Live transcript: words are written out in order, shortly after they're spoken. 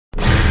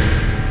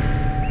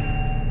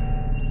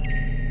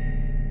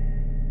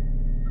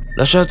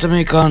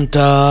Lasciatemi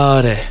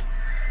cantare.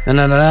 Na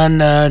na na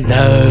na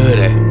na.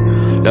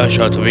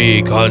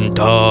 Lasciatemi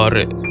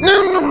cantare.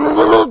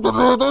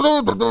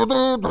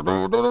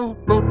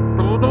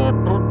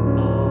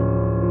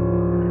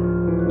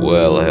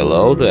 Well,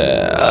 hello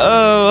there.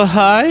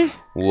 Hi.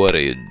 What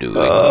are you doing?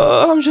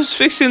 I'm just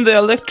fixing the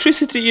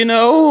electricity, you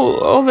know,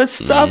 all that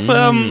stuff.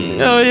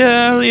 Oh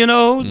yeah, you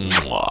know.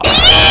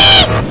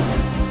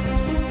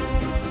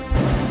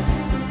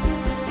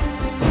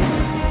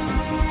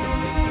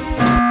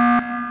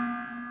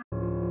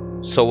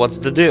 So what's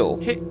the deal?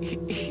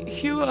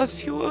 He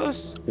was.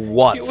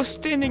 What? He was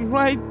standing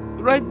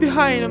right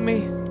behind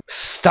me.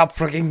 Stop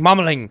freaking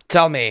mumbling.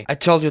 Tell me. I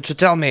told you to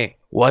tell me.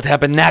 What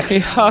happened next? He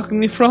hugged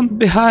me from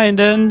behind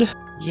and...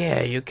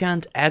 Yeah, you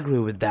can't agree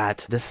with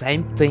that. The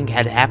same thing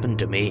had happened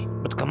to me.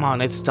 But come on,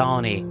 it's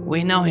Tony.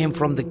 We know him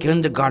from the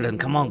kindergarten.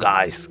 Come on,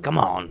 guys. Come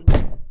on.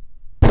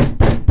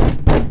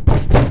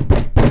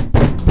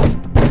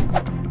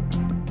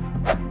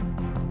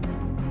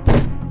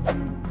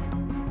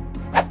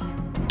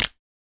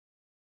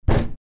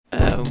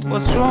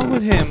 What's wrong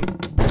with him?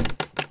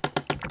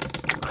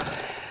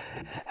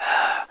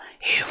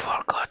 He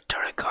forgot to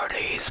record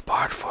his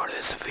part for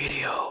this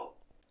video.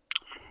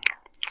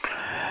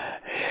 Yeah,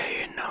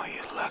 you know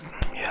you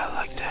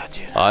like that,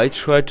 you know. I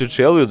tried to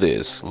tell you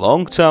this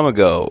long time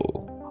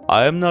ago.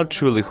 I am not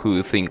truly who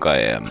you think I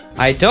am.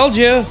 I told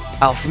you!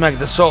 I'll smack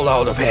the soul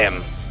out of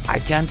him. I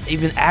can't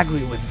even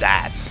agree with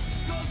that.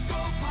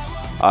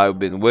 I've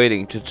been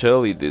waiting to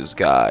tell you this,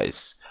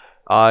 guys.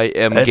 I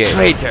am A gay.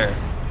 traitor.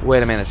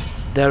 Wait a minute.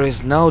 There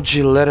is no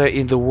G letter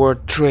in the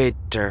word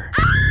traitor.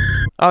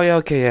 Oh yeah,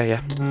 okay,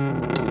 yeah.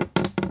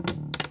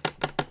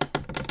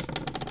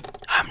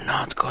 I'm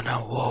not gonna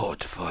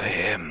vote for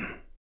him.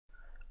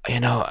 You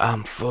know,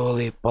 I'm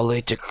fully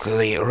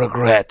politically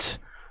regret.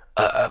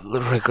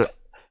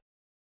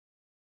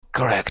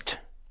 Correct.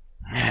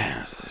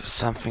 Yeah,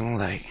 something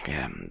like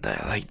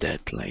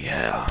that, like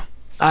yeah.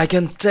 I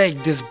can't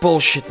take this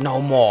bullshit no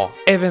more.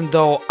 Even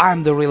though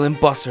I'm the real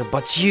imposter,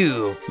 but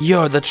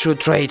you're the true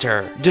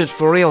traitor. Dude,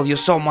 for real, you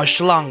so much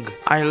long.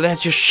 I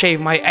let you shave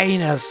my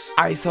anus.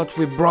 I thought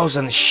we bros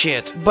and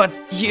shit. But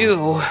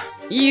you.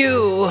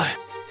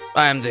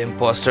 I'm the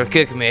imposter,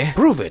 kick me.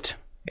 Prove it.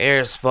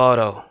 Here's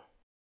photo.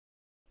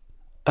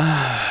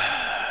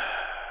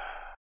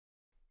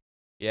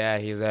 Yeah,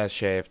 he's ass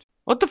shaved.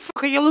 What the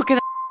fuck are you looking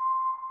at?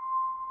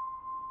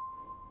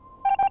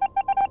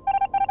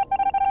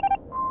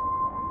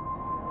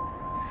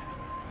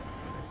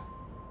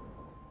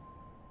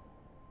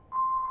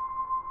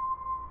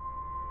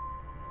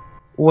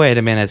 Wait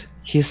a minute,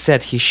 he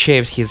said he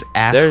shaved his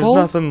asshole? There's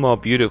nothing more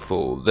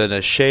beautiful than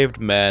a shaved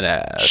man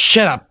ass.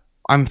 Shut up!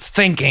 I'm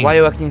thinking! Why are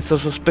you acting so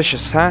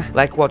suspicious, huh?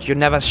 Like what, you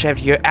never shaved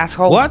your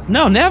asshole? What?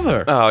 No,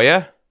 never. Oh,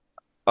 yeah?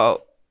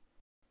 Oh.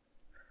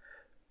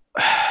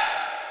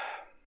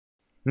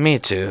 Me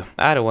too.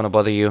 I don't wanna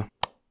bother you.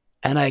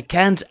 And I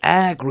can't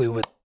agree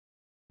with...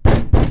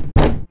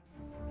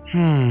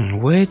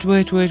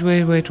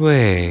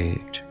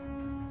 Wait.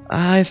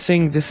 I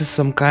think this is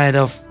some kind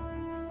of...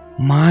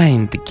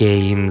 mind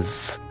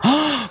games.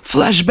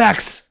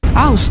 Flashbacks!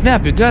 Oh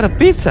snap, you got a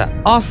pizza!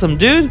 Awesome,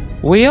 dude!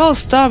 We all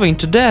starving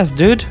to death,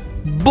 dude!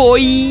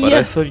 Boy! But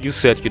I thought you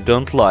said you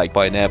don't like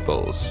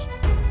pineapples.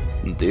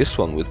 This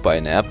one with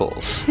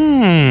pineapples.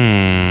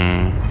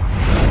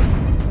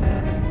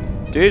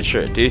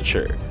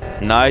 Teacher,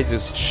 Nice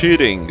is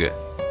cheating.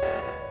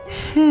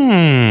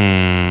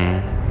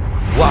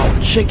 Wow,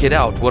 check it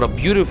out, what a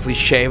beautifully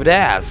shaved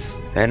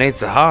ass! And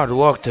it's a hard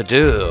work to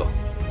do.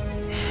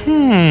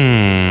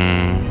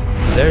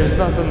 There's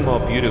nothing more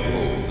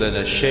beautiful than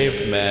a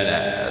shaved man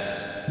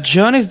ass.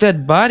 Johnny's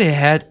dead body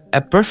had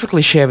a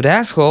perfectly shaved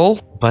asshole,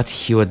 but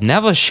he would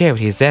never shave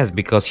his ass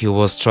because he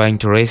was trying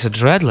to raise a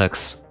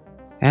dreadlocks.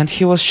 And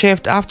he was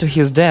shaved after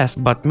his death,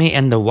 but me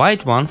and the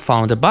white one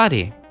found the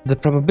body. The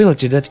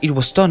probability that it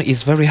was Tony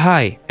is very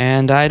high,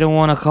 and I don't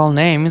wanna call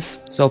names,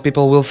 so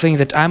people will think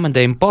that I'm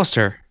the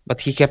imposter.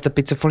 But he kept the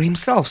pizza for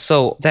himself,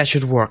 so that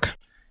should work.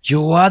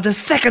 You are the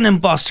second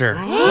imposter!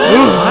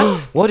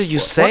 What? What did you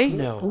say?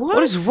 No.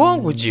 What is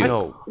wrong with you?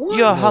 No.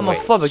 You're a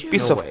homophobic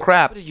piece of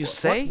crap. What did you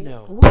say?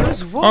 What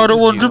is wrong I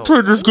don't want to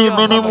play this game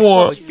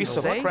anymore. Piece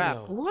of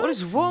crap. What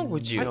is wrong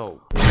with you?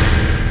 No.